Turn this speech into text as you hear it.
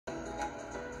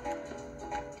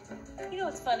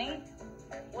what's funny?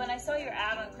 When I saw your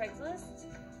ad on Craigslist,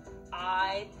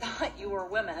 I thought you were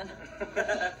women.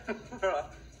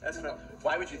 That's no.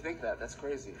 Why would you think that? That's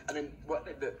crazy. I mean, what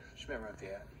the Schmidt wrote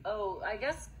the ad? Oh, I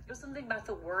guess it was something about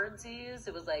the words you used.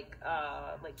 It was like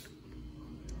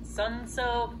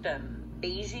sun-soaked and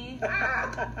beigey.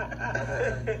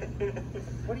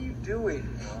 What are you doing?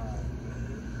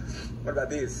 What about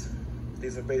these?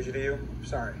 These are beige to you?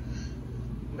 Sorry.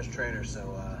 I'm a trainer,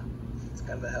 so it's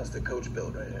kind of a house to coach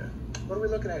build right here. What are we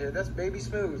looking at here? That's Baby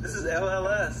Smooth. This is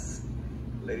LLS.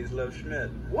 Ladies love Schmidt.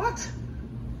 What?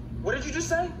 What did you just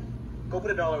say? Go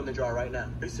put $1 in the jar right now.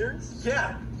 Are you serious?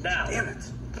 Yeah, now. Damn it.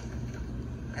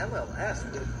 LLS,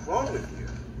 what's wrong with you?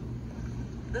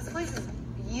 This place is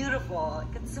beautiful.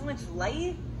 It gets so much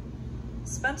light.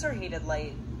 Spencer hated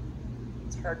light.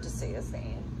 It's hard to say his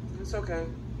name. It's okay.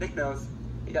 Nick knows.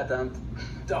 He got dumped.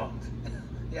 Dumped.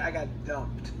 Yeah, I got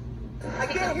dumped. I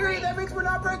can't hear you. That means we're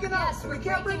not breaking up. Yes, we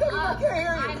can't break up. I can't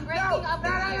hear you. I'm breaking up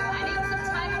with you. I need some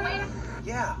time away.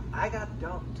 Yeah, I got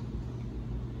dumped.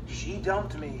 She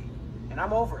dumped me, and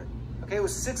I'm over it. Okay, it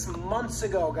was 6 months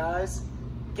ago, guys.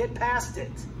 Get past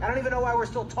it. I don't even know why we're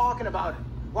still talking about it.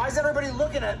 Why is everybody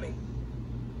looking at me?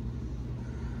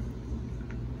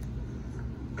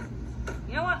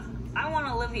 You know what? I want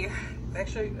to live here.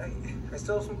 Actually, I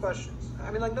still have some questions.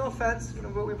 I mean, like, no offense,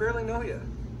 but we barely know you.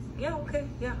 Yeah, okay,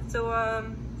 yeah. So,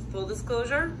 full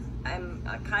disclosure, I'm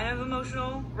kind of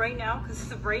emotional right now because of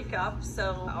the breakup,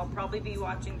 so I'll probably be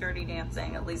watching Dirty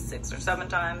Dancing at least 6 or 7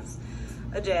 times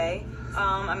a day.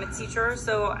 I'm a teacher,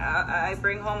 so I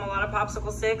bring home a lot of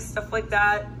popsicle sticks, stuff like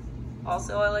that.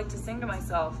 Also, I like to sing to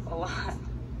myself a lot.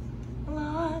 A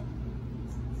lot.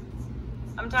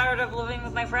 I'm tired of living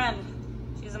with my friend.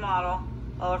 She's a model.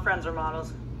 All her friends are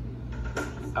models.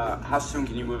 How soon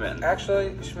can you move in?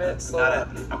 Actually, Schmidt, slow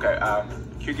Not down. it. Okay,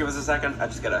 can you give us a second? I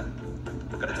just gotta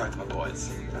talk to my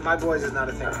boys. My boys is not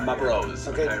a thing. My bros.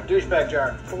 Okay, douchebag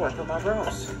jar. For what? For my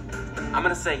bros. I'm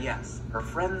gonna say yes. Her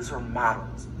friends are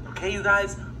models. Okay, you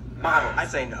guys? Models. I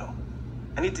say no.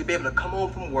 I need to be able to come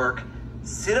home from work,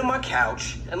 sit on my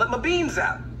couch, and let my beans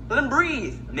out. Let them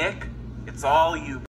breathe. Nick, it's all you.